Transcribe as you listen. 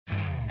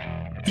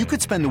You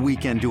could spend the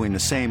weekend doing the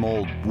same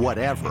old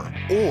whatever,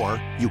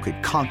 or you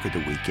could conquer the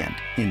weekend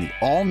in the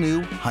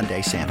all-new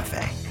Hyundai Santa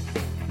Fe.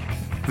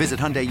 Visit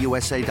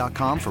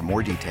HyundaiUSA.com for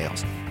more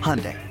details.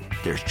 Hyundai,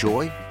 there's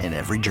joy in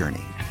every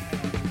journey.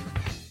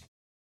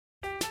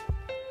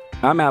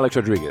 I'm Alex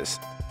Rodriguez.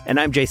 And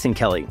I'm Jason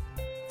Kelly.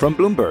 From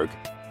Bloomberg,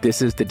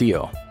 this is The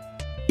Deal.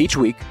 Each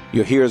week,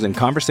 you'll hear us in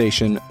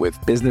conversation with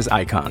business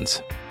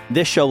icons.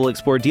 This show will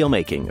explore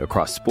deal-making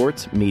across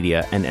sports,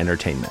 media, and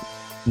entertainment.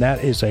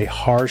 That is a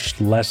harsh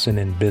lesson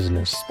in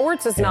business.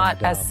 Sports is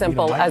not as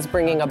simple as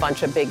bringing a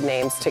bunch of big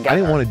names together. I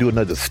didn't want to do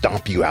another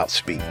stomp you out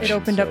speech. It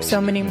opened up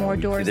so many more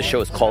doors. The show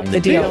is called The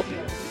Deal.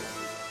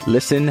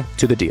 Listen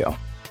to The Deal.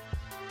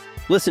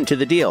 Listen to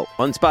The Deal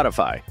on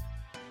Spotify.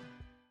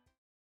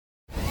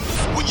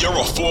 When you're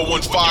a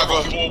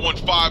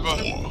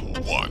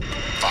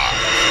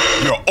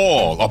 415er, you're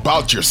all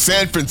about your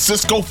San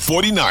Francisco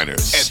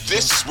 49ers. And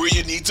this is where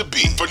you need to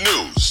be for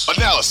news,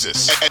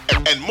 analysis,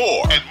 and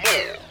more.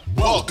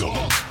 Welcome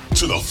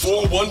to the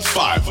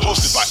 415ers,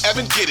 hosted by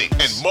Evan Gidding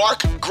and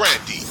Mark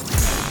Grandy.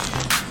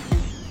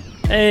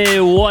 Hey,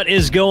 what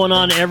is going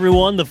on,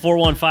 everyone? The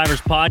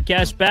 415ers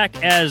podcast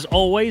back, as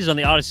always, on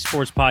the Odyssey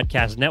Sports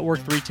Podcast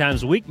Network 3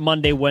 times a week,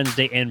 Monday,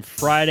 Wednesday, and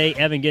Friday.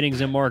 Evan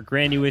Giddings and Mark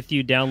Grandy with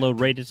you. Download,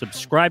 rate, and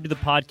subscribe to the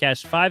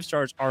podcast. 5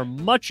 stars are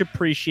much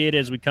appreciated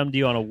as we come to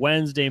you on a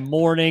Wednesday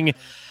morning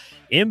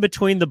in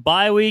between the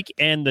bye week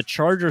and the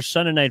Chargers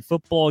Sunday Night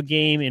Football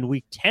game in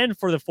Week 10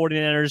 for the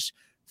 49ers.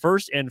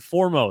 First and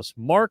foremost,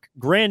 Mark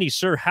Grandy,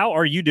 sir, how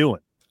are you doing?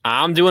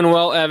 I'm doing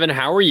well, Evan.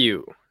 How are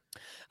you?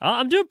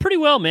 I'm doing pretty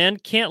well, man.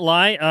 Can't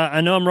lie. I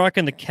know I'm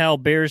rocking the Cal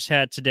Bears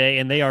hat today,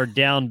 and they are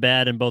down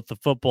bad in both the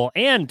football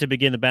and to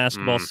begin the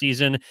basketball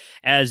season,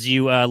 as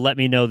you let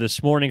me know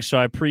this morning. So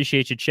I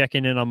appreciate you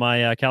checking in on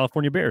my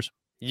California Bears.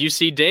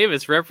 UC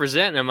Davis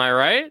representing, am I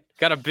right?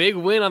 Got a big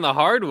win on the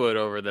hardwood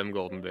over them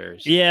Golden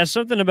Bears. Yeah,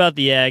 something about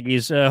the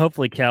Aggies.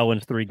 Hopefully Cal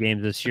wins 3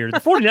 games this year.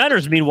 The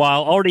 49ers,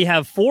 meanwhile, already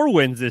have 4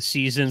 wins this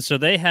season, so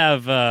they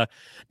have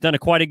done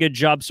quite a good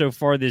job so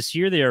far this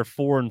year. They are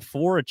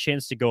 4-4, a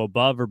chance to go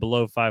above or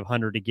below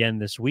 500 again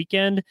this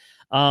weekend.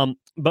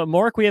 But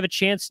Mark, we have a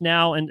chance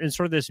now in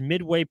sort of this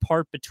midway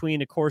part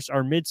between, of course,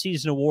 our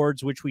midseason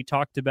awards, which we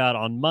talked about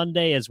on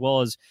Monday, as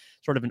well as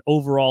sort of an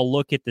overall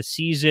look at the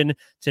season,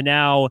 to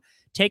now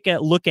take a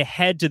look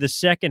ahead to the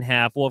second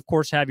half. We'll, of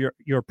course, have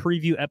your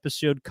preview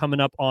episode coming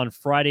up on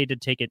Friday to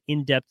take an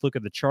in-depth look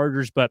at the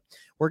Chargers. But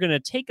we're going to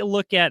take a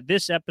look at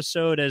this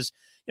episode as,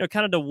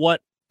 kind of to what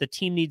the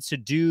team needs to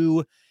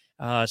do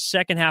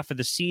second half of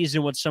the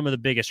season, what some of the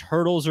biggest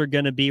hurdles are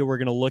going to be. We're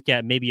going to look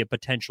at maybe a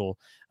potential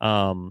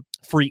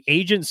free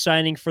agent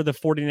signing for the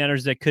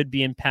 49ers that could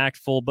be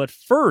impactful. But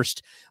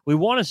first, we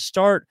want to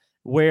start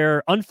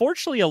where,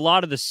 unfortunately, a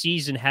lot of the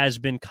season has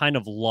been kind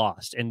of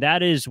lost, and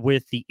that is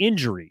with the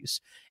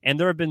injuries. And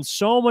there have been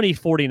so many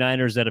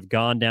 49ers that have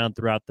gone down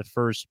throughout the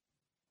first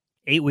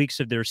 8 weeks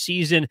of their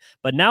season.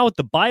 But now with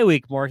the bye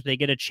week, Mark, they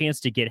get a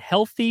chance to get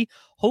healthy,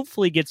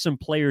 hopefully get some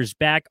players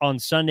back on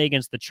Sunday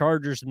against the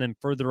Chargers and then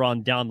further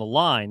on down the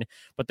line.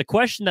 But the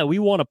question that we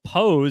want to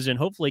pose and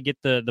hopefully get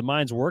the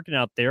minds working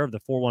out there of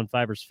the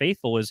 415ers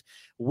faithful is,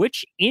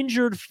 which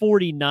injured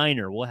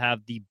 49er will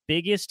have the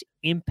biggest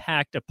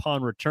impact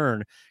upon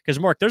return? Because,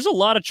 Mark, there's a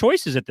lot of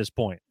choices at this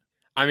point.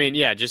 I mean,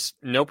 yeah, just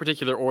no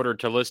particular order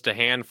to list a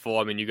handful.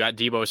 I mean, you got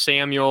Deebo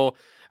Samuel,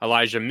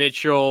 Elijah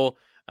Mitchell,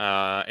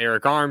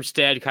 Eric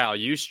Armstead, Kyle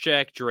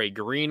Juszczyk, Dre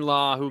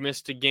Greenlaw, who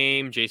missed a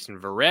game, Jason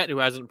Verrett, who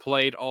hasn't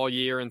played all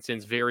year and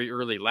since very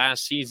early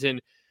last season,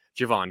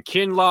 Javon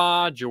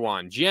Kinlaw,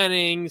 Juwan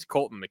Jennings,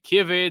 Colton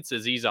McKivitz,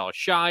 Azeez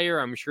Al-Shire.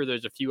 I'm sure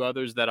there's a few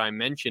others that I'm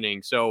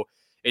mentioning. So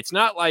it's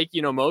not like,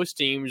 most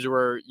teams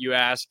where you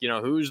ask,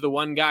 who's the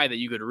one guy that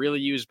you could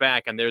really use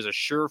back, and there's a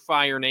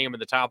surefire name at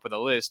the top of the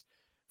list.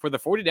 For the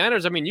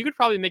 49ers, I mean, you could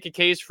probably make a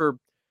case for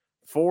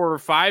 4 or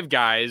 5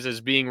 guys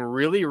as being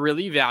really,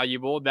 really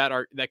valuable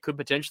that could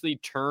potentially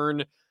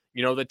turn,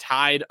 the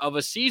tide of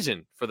a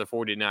season for the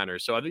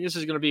 49ers. So I think this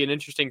is going to be an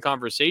interesting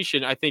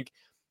conversation. I think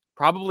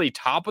probably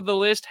top of the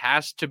list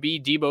has to be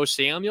Deebo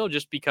Samuel,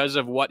 just because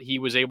of what he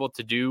was able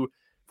to do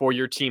for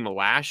your team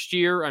last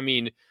year. I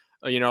mean,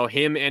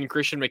 him and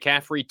Christian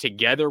McCaffrey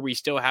together, we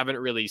still haven't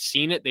really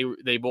seen it.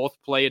 They both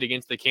played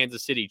against the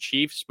Kansas City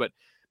Chiefs, but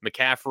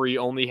McCaffrey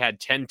only had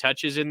 10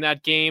 touches in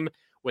that game.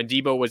 When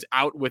Deebo was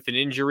out with an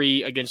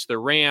injury against the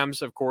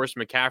Rams, of course,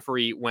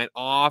 McCaffrey went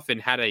off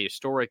and had a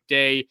historic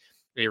day,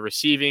 a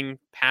receiving,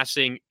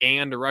 passing,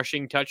 and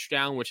rushing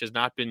touchdown, which has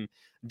not been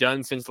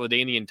done since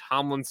LaDainian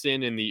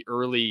Tomlinson in the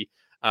early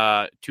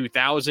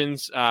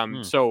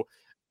 2000s. So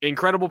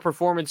incredible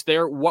performance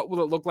there. What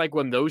will it look like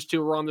when those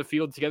two are on the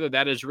field together?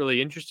 That is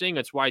really interesting.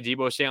 That's why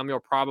Deebo Samuel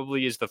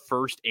probably is the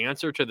first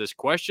answer to this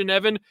question,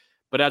 Evan.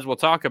 But as we'll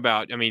talk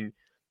about, I mean,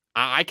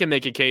 I can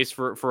make a case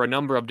for a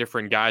number of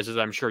different guys, as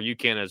I'm sure you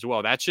can as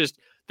well. That's just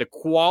the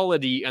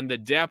quality and the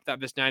depth that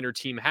this Niner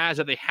team has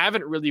that they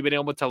haven't really been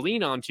able to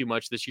lean on too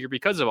much this year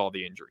because of all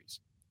the injuries.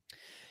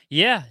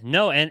 Yeah,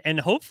 no,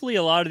 and hopefully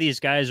a lot of these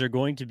guys are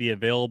going to be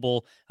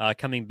available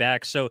coming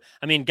back. So,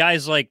 I mean,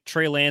 guys like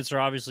Trey Lance are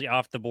obviously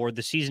off the board.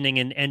 The seasoning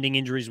and ending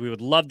injuries we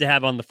would love to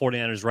have on the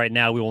 49ers right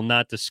now, we will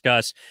not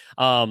discuss.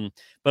 But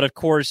of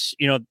course,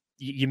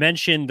 you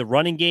mentioned the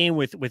running game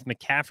with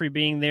McCaffrey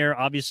being there.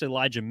 Obviously,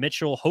 Elijah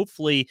Mitchell,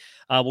 hopefully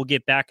will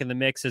get back in the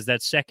mix as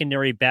that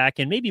secondary back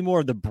and maybe more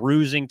of the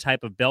bruising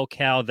type of bell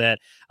cow that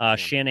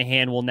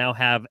Shanahan will now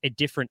have a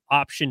different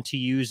option to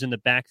use in the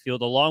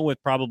backfield, along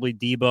with probably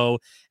Debo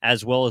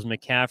as well as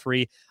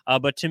McCaffrey.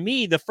 But to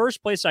me, the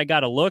first place I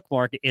got to look,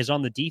 Mark, is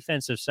on the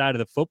defensive side of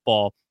the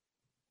football.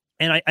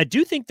 And I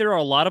do think there are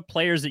a lot of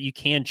players that you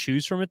can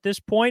choose from at this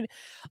point.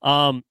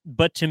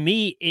 But to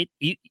me,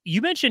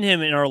 you mentioned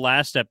him in our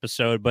last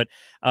episode, but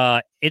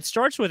it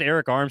starts with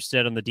Arik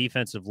Armstead on the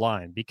defensive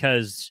line,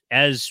 because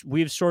as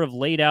we've sort of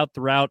laid out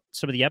throughout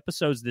some of the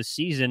episodes this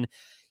season,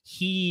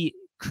 he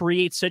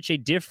creates such a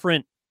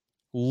different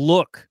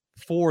look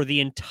for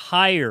the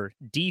entire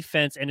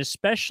defense, and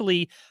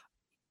especially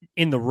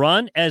in the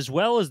run as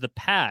well as the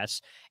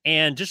pass.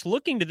 And just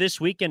looking to this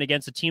weekend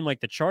against a team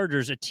like the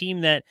Chargers, a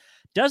team that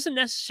doesn't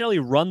necessarily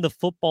run the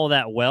football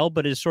that well,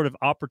 but is sort of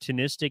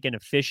opportunistic and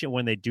efficient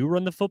when they do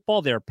run the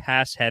football. They're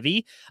pass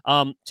heavy.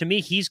 To me,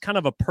 he's kind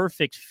of a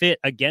perfect fit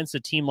against a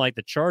team like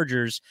the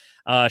Chargers.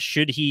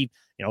 Should he,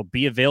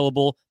 be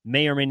available,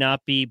 may or may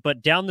not be,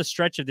 but down the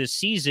stretch of this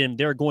season,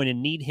 they're going to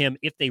need him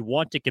if they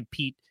want to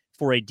compete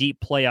for a deep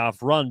playoff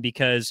run,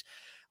 because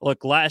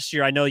look, last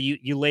year, I know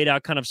you laid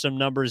out kind of some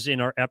numbers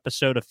in our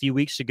episode a few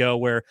weeks ago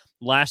where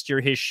last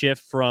year his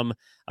shift from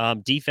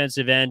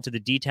defensive end to the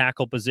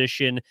D-tackle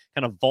position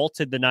kind of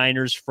vaulted the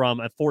Niners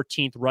from a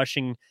 14th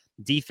rushing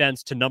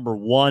defense to number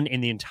 1 in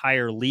the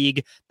entire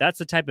league. That's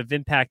the type of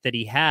impact that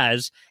he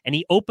has, and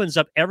he opens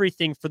up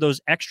everything for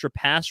those extra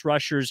pass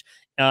rushers.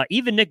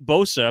 Even Nick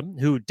Bosa,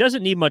 who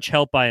doesn't need much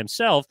help by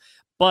himself,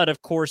 but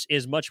of course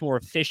is much more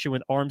efficient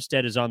when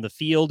Armstead is on the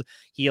field.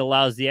 He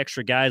allows the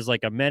extra guys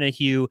like a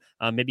Menahue,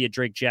 maybe a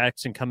Drake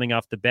Jackson coming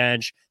off the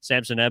bench,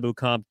 Samson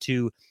Ebukam,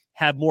 to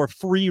have more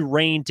free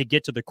reign to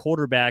get to the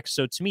quarterback.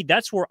 So to me,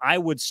 that's where I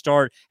would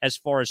start as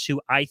far as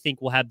who I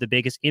think will have the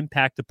biggest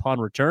impact upon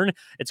return.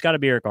 It's got to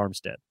be Arik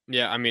Armstead.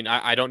 Yeah, I mean,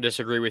 I don't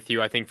disagree with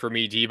you. I think for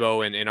me,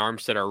 Debo and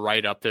Armstead are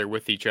right up there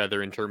with each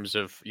other in terms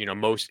of,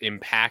 most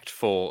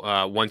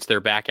impactful once they're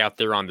back out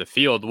there on the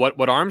field. What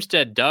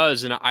Armstead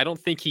does, and I don't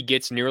think he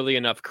gets nearly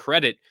enough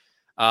credit,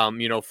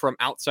 from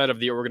outside of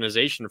the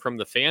organization, from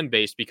the fan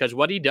base, because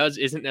what he does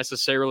isn't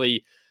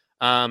necessarily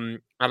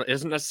stand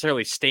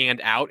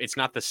out. It's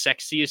not the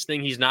sexiest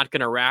thing. He's not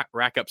going to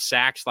rack up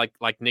sacks like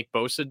Nick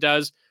Bosa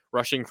does,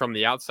 rushing from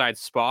the outside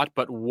spot.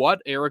 But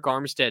what Arik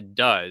Armstead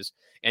does,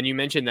 and you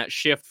mentioned that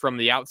shift from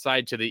the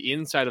outside to the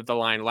inside of the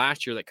line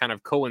last year that kind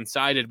of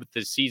coincided with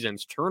this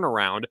season's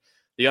turnaround.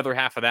 The other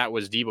half of that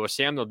was Debo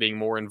Samuel being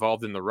more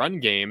involved in the run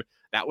game.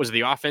 That was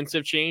the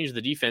offensive change.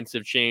 The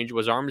defensive change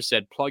was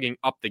Armstead plugging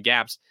up the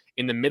gaps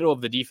in the middle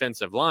of the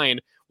defensive line.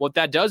 What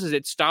that does is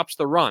it stops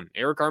the run.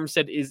 Arik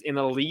Armstead is an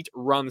elite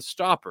run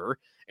stopper.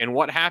 And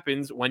what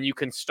happens when you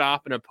can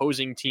stop an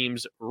opposing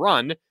team's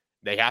run?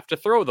 They have to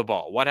throw the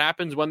ball. What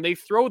happens when they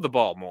throw the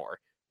ball more?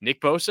 Nick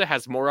Bosa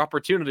has more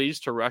opportunities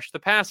to rush the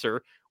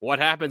passer. What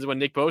happens when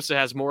Nick Bosa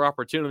has more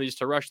opportunities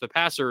to rush the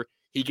passer?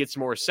 He gets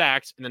more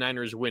sacks and the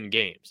Niners win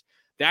games.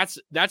 That's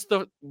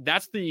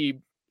the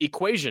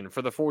equation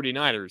for the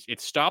 49ers.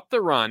 It stopped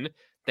the run.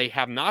 They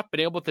have not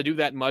been able to do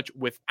that much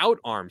without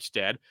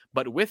Armstead,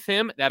 but with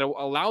him, that will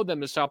allow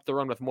them to stop the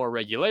run with more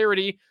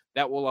regularity.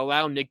 That will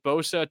allow Nick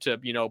Bosa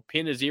to,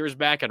 pin his ears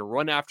back and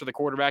run after the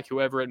quarterback,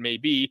 whoever it may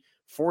be,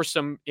 force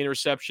some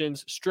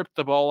interceptions, strip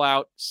the ball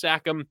out,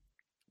 sack them,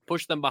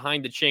 push them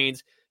behind the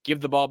chains, give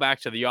the ball back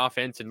to the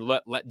offense, and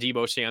let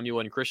Debo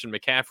Samuel and Christian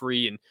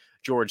McCaffrey and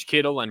George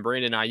Kittle and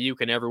Brandon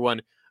Ayuk and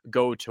everyone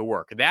go to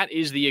work. That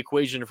is the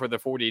equation for the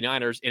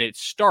 49ers, and it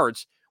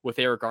starts with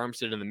Arik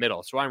Armstead in the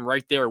middle. So I'm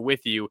right there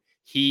with you.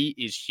 He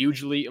is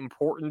hugely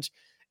important,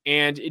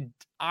 and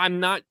I'm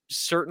not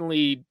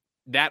certainly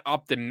that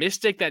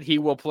optimistic that he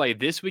will play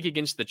this week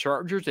against the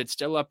Chargers. It's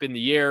still up in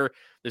the air.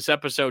 This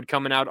episode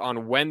coming out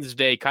on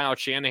Wednesday. Kyle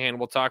Shanahan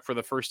will talk for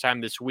the first time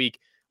this week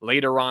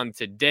later on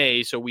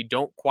today, so we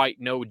don't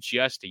quite know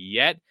just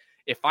yet.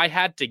 If I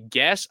had to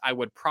guess, I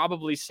would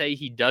probably say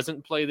he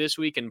doesn't play this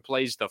week and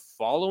plays the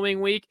following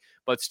week.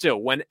 But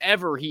still,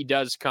 whenever he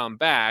does come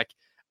back,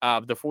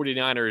 the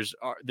 49ers,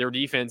 their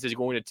defense is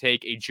going to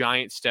take a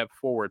giant step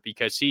forward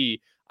because he,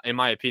 in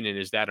my opinion,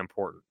 is that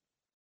important.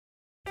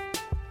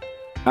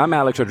 I'm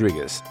Alex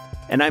Rodriguez.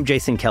 And I'm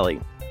Jason Kelly.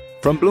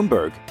 From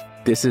Bloomberg,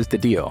 this is The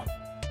Deal.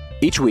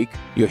 Each week,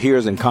 you'll hear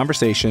us in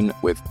conversation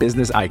with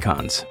business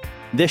icons.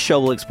 This show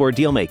will explore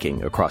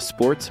deal-making across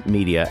sports,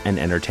 media, and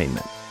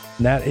entertainment.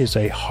 That is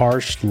a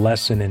harsh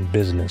lesson in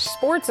business.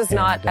 Sports is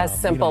not as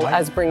simple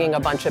as bringing a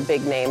bunch of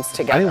big names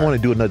together. I didn't want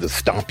to do another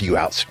stomp you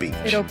out speech.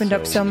 It opened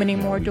up so many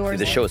more doors.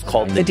 The show is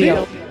called The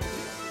Deal.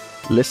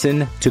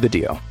 Listen to The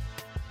Deal.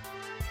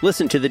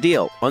 Listen to The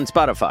Deal on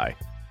Spotify.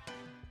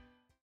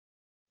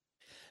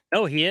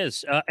 Oh, he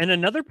is. And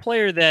another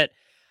player that,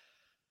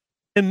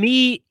 to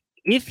me,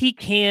 if he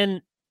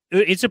can,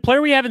 it's a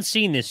player we haven't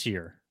seen this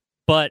year,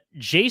 but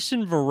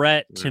Jason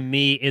Verrett to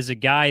me is a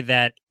guy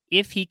that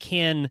if he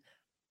can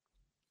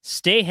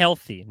stay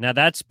healthy, now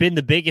that's been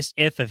the biggest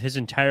if of his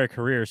entire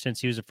career since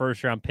he was a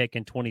first-round pick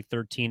in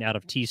 2013 out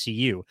of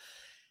TCU.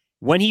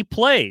 When he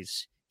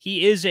plays,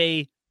 he is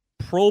a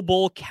Pro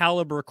Bowl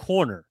caliber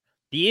corner.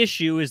 The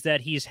issue is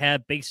that he's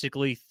had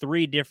basically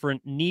 3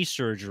 different knee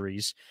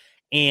surgeries,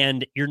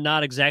 and you're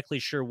not exactly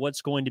sure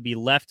what's going to be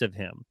left of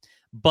him.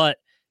 But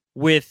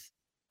with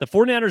the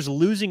 49ers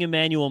losing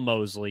Emmanuel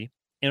Moseley,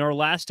 in our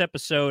last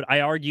episode, I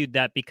argued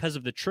that because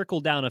of the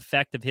trickle-down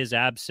effect of his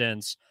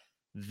absence,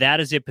 that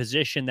is a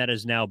position that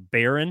is now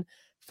barren,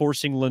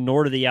 forcing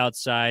Lenoir to the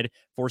outside,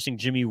 forcing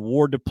Jimmy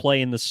Ward to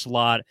play in the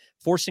slot,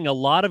 forcing a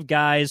lot of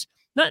guys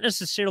not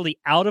necessarily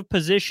out of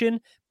position,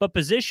 but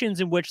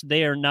positions in which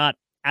they are not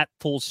at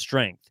full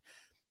strength.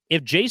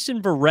 If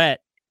Jason Verrett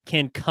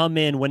can come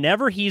in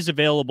whenever he's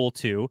available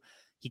to,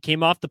 he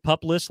came off the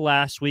PUP list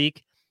last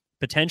week,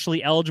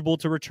 potentially eligible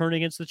to return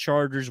against the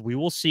Chargers. We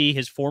will see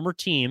his former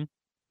team.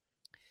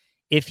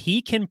 If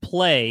he can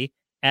play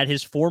at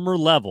his former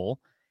level,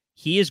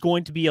 he is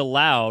going to be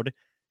allowed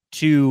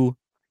to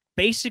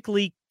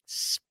basically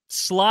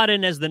slot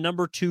in as the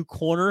number 2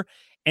 corner.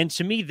 And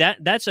to me,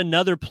 that's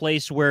another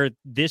place where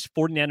this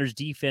 49ers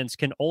defense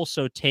can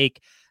also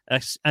take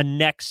a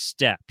next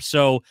step.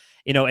 So,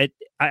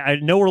 I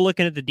know we're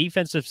looking at the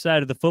defensive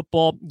side of the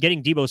football.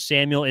 Getting Deebo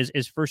Samuel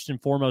is first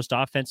and foremost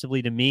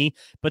offensively to me,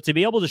 but to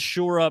be able to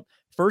shore up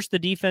first the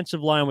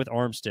defensive line with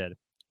Armstead,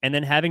 and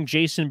then having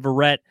Jason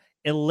Verrett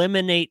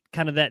eliminate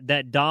kind of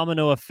that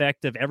domino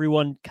effect of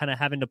everyone kind of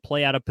having to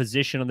play out of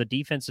position on the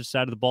defensive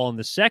side of the ball in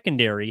the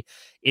secondary.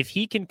 If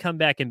he can come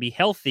back and be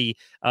healthy,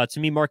 to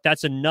me, Mark,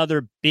 that's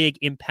another big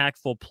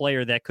impactful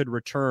player that could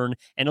return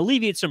and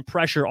alleviate some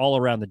pressure all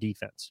around the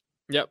defense.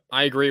 Yep,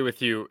 I agree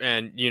with you.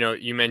 And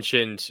you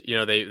mentioned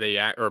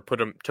they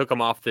took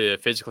him off the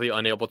physically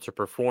unable to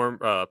perform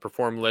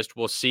list.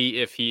 We'll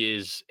see if he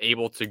is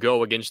able to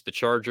go against the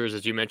Chargers.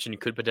 As you mentioned, it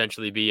could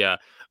potentially be a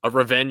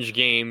revenge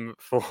game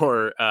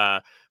for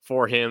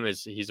him,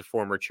 as he's a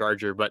former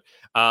Charger. But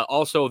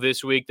also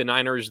this week, the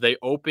Niners, they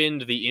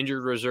opened the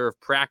injured reserve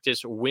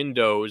practice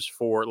windows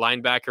for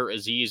linebacker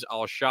Azeez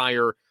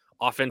Al-Shaair,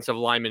 offensive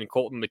lineman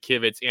Colton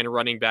McKivitz, and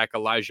running back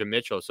Elijah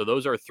Mitchell. So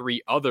those are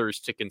 3 others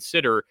to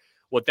consider.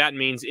 What that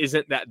means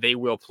isn't that they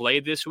will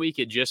play this week.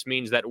 It just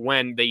means that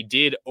when they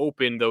did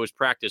open those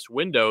practice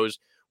windows,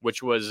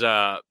 which was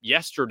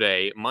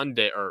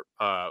Monday,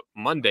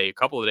 a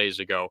couple of days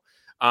ago,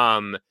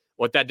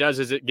 what that does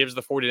is it gives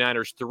the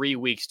 49ers 3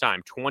 weeks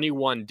time,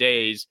 21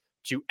 days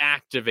to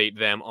activate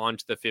them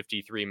onto the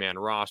 53-man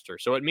roster.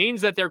 So it means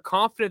that they're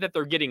confident that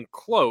they're getting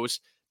close.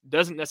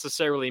 Doesn't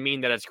necessarily mean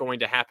that it's going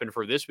to happen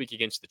for this week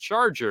against the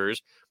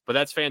Chargers, but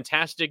that's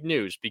fantastic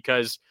news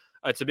because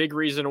it's a big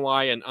reason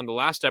why, and on the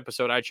last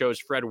episode, I chose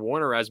Fred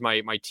Warner as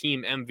my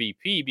team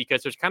MVP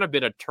because there's kind of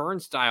been a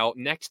turnstile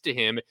next to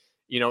him,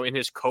 in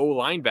his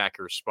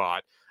co-linebacker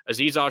spot.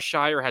 Azeez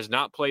Al-Shaair has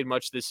not played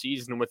much this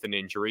season with an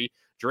injury.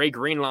 Dre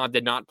Greenlaw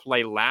did not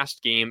play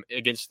last game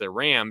against the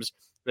Rams.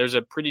 There's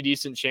a pretty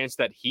decent chance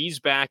that he's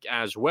back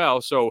as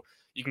well. So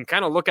you can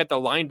kind of look at the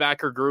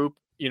linebacker group,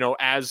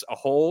 as a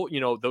whole,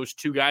 those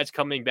 2 guys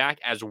coming back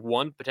as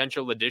one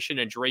potential addition,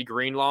 and Dre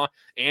Greenlaw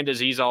and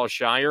Azeez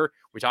Al-Shaair.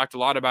 We talked a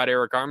lot about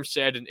Eric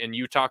Armstead, and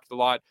you talked a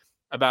lot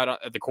about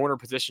the corner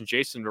position,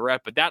 Jason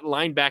Verrett. But that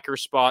linebacker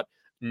spot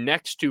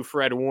next to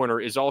Fred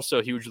Warner is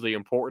also hugely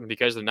important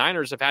because the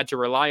Niners have had to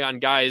rely on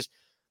guys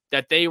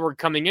that they were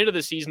coming into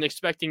the season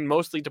expecting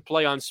mostly to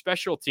play on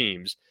special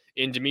teams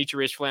in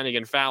Demetrius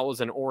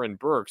Flannigan-Fowles and Oren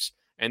Burks.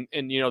 And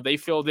they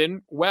filled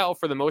in well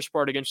for the most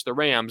part against the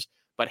Rams.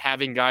 But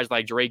having guys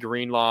like Dre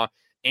Greenlaw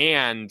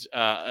and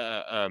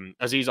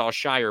Azeez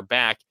Al-Shaair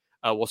back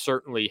will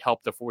certainly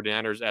help the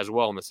 49ers as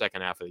well in the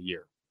second half of the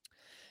year.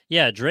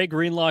 Yeah, Dre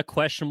Greenlaw,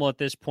 questionable at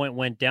this point,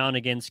 went down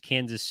against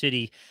Kansas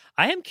City.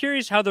 I am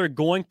curious how they're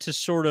going to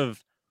sort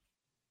of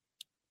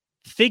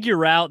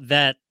figure out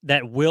that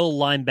will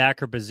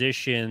linebacker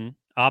position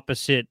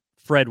opposite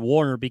Fred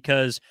Warner,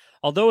 because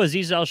although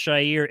Azeez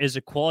Al-Shaair is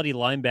a quality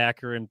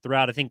linebacker and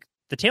throughout, I think,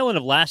 the tail end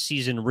of last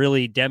season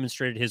really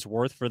demonstrated his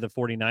worth for the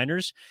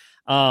 49ers.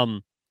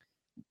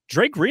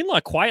 Dre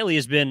Greenlaw quietly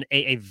has been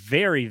a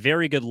very,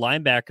 very good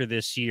linebacker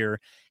this year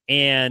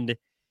and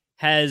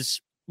has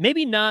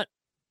maybe not,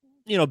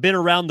 been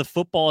around the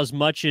football as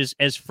much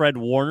as Fred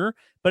Warner,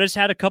 but has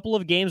had a couple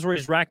of games where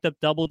he's racked up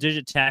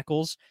double-digit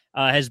tackles,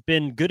 has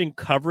been good in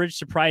coverage,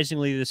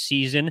 surprisingly, this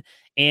season,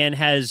 and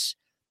has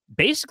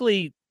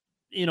basically,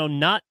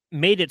 not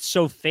made it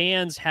so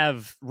fans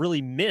have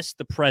really missed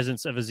the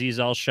presence of Azeez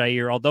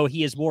Al-Shaair, although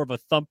he is more of a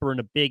thumper and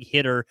a big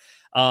hitter.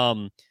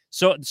 So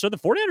the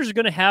 49ers are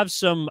going to have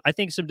some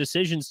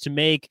decisions to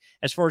make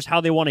as far as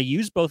how they want to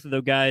use both of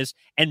those guys.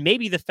 And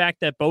maybe the fact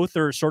that both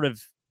are sort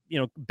of,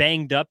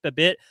 banged up a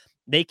bit,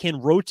 they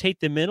can rotate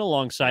them in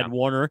alongside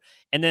Warner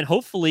and then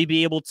hopefully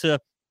be able to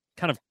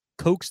kind of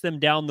coax them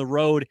down the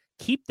road,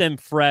 keep them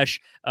fresh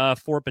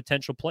for a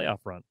potential playoff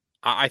run.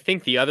 I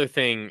think the other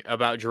thing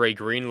about Dre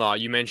Greenlaw,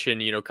 you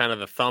mentioned, kind of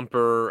the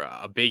thumper,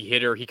 a big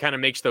hitter. He kind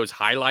of makes those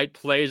highlight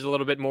plays a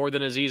little bit more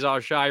than Azeez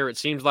Al-Shaair. It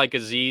seems like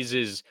Azeez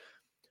is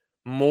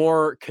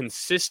more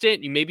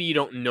consistent. Maybe you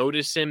don't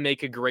notice him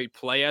make a great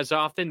play as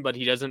often, but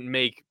he doesn't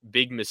make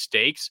big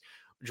mistakes.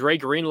 Dre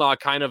Greenlaw,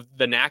 kind of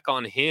the knack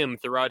on him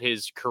throughout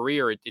his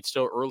career. It's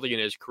still early in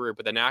his career,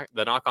 but the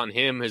knock on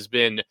him has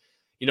been,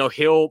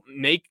 he'll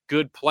make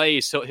good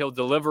plays. He'll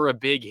deliver a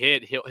big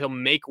hit. He'll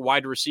make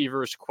wide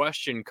receivers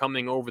question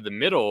coming over the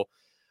middle,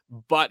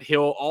 but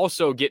he'll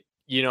also get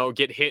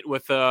hit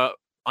with a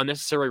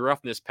unnecessary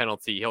roughness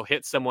penalty. He'll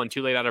hit someone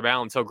too late out of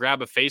bounds. He'll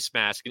grab a face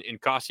mask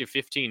and cost you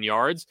 15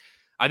 yards.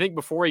 I think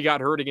before he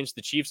got hurt against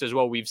the Chiefs as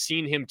well, we've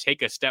seen him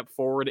take a step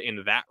forward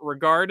in that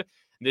regard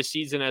this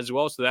season as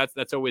well. So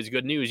that's always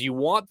good news. You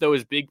want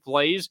those big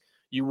plays.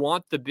 You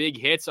want the big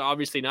hits,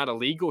 obviously not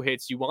illegal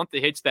hits. You want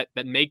the hits that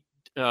make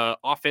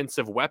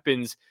offensive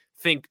weapons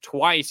think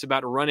twice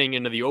about running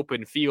into the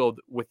open field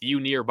with you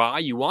nearby.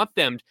 You want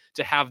them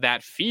to have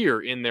that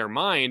fear in their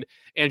mind.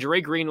 And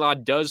Dre Greenlaw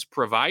does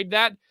provide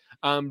that.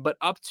 But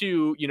up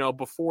to,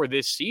 before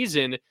this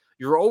season,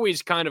 you're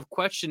always kind of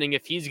questioning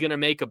if he's going to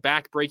make a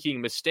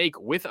back-breaking mistake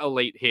with a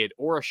late hit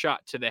or a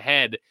shot to the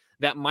head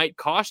that might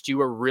cost you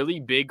a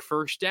really big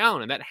first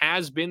down. And that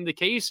has been the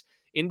case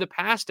in the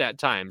past at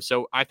times.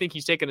 So I think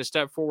he's taken a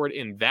step forward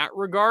in that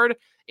regard.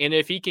 And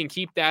if he can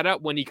keep that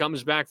up when he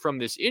comes back from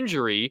this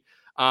injury,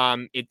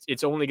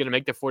 it's only going to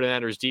make the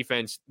 49ers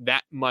defense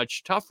that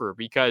much tougher,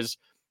 because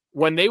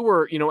when they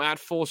were, at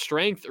full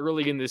strength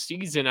early in the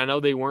season, I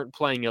know they weren't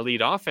playing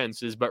elite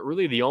offenses, but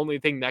really the only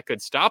thing that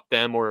could stop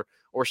them or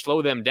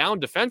slow them down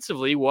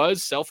defensively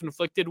was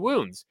self-inflicted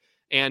wounds.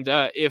 And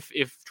if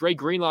Dre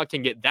Greenlaw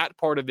can get that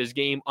part of his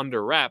game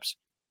under wraps,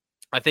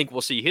 I think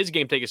we'll see his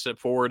game take a step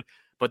forward,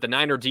 but the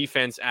Niner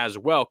defense as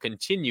well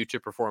continue to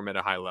perform at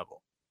a high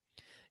level.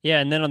 Yeah,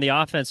 and then on the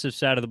offensive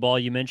side of the ball,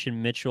 you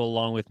mentioned Mitchell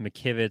along with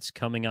McKivitz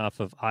coming off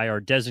of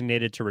IR,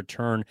 designated to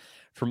return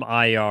from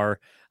IR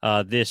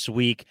this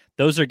week.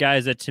 Those are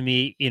guys that, to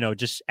me,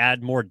 just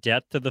add more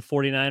depth to the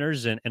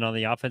 49ers. And on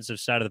the offensive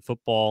side of the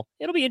football,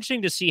 it'll be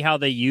interesting to see how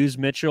they use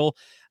Mitchell.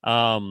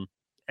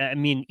 I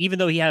mean, even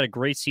though he had a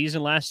great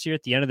season last year,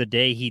 at the end of the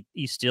day,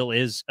 he still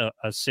is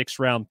a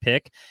sixth-round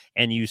pick,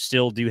 and you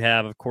still do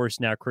have, of course,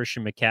 now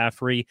Christian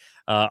McCaffrey,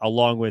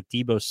 along with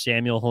Deebo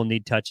Samuel, who'll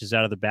need touches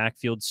out of the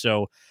backfield.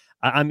 So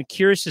I'm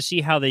curious to see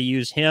how they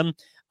use him.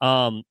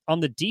 On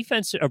the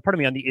defense,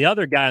 on the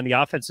other guy on the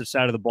offensive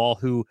side of the ball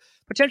who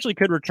potentially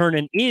could return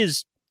and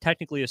is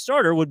technically a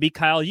starter would be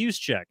Kyle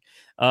Juszczyk,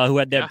 who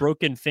had that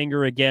broken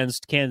finger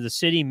against Kansas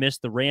City,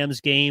 missed the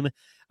Rams game.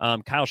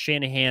 Kyle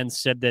Shanahan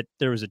said that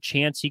there was a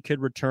chance he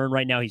could return.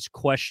 Right now, he's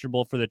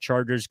questionable for the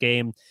Chargers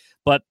game.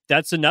 But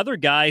that's another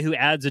guy who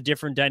adds a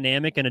different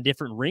dynamic and a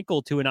different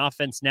wrinkle to an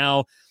offense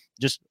now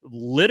just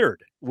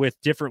littered with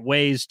different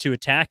ways to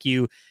attack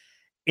you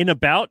in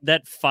about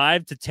that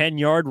 5 to 10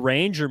 yard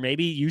range, or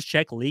maybe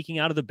Juszczyk leaking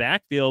out of the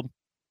backfield.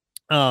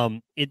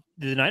 The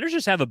Niners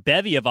just have a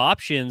bevy of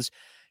options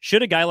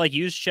should a guy like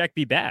Juszczyk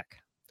be back.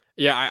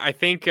 Yeah, I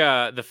think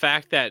the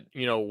fact that,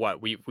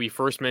 we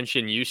first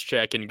mentioned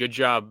Juszczyk, and good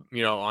job,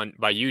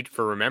 by you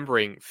for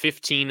remembering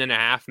 15 and a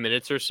half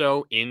minutes or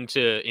so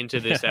into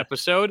this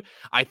episode.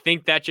 I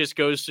think that just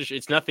goes to,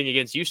 it's nothing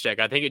against Juszczyk.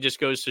 I think it just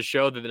goes to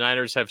show that the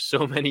Niners have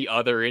so many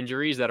other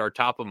injuries that are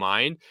top of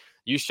mind.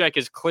 Juszczyk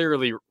is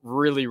clearly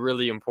really,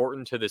 really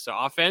important to this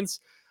offense.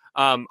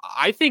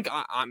 I think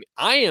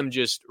I am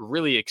just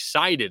really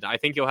excited. I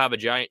think he'll have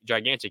a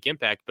gigantic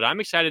impact, but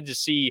I'm excited to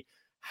see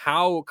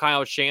how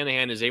Kyle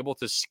Shanahan is able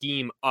to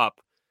scheme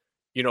up,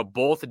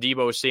 both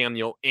Deebo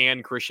Samuel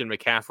and Christian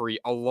McCaffrey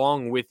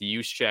along with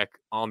Juszczyk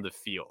on the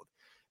field.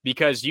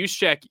 Because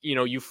Juszczyk,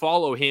 you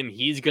follow him,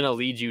 he's going to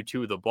lead you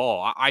to the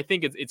ball. I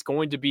think it's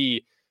going to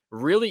be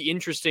really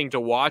interesting to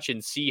watch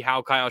and see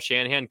how Kyle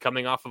Shanahan,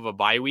 coming off of a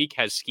bye week,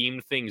 has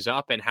schemed things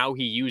up and how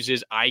he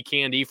uses eye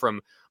candy from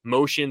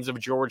motions of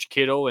George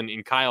Kittle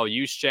and Kyle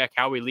Juszczyk,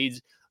 how he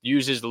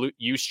uses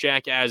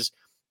Juszczyk as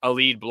a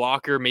lead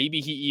blocker. Maybe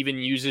he even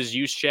uses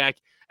Juszczyk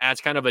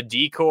as kind of a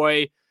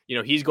decoy.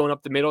 He's going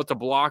up the middle to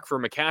block for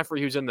McCaffrey,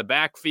 who's in the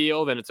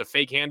backfield, and it's a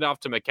fake handoff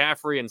to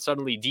McCaffrey, and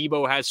suddenly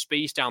Deebo has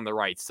space down the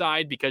right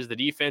side because the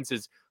defense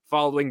is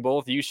following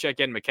both Juszczyk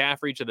and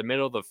McCaffrey to the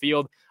middle of the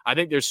field. I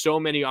think there's so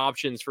many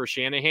options for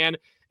Shanahan,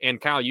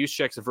 and Kyle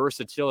Juszczyk's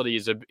versatility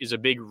is a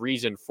big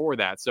reason for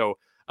that. So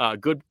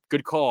good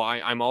call.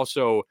 I'm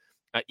also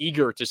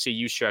eager to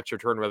see Juszczyk's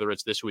return, whether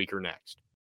it's this week or next.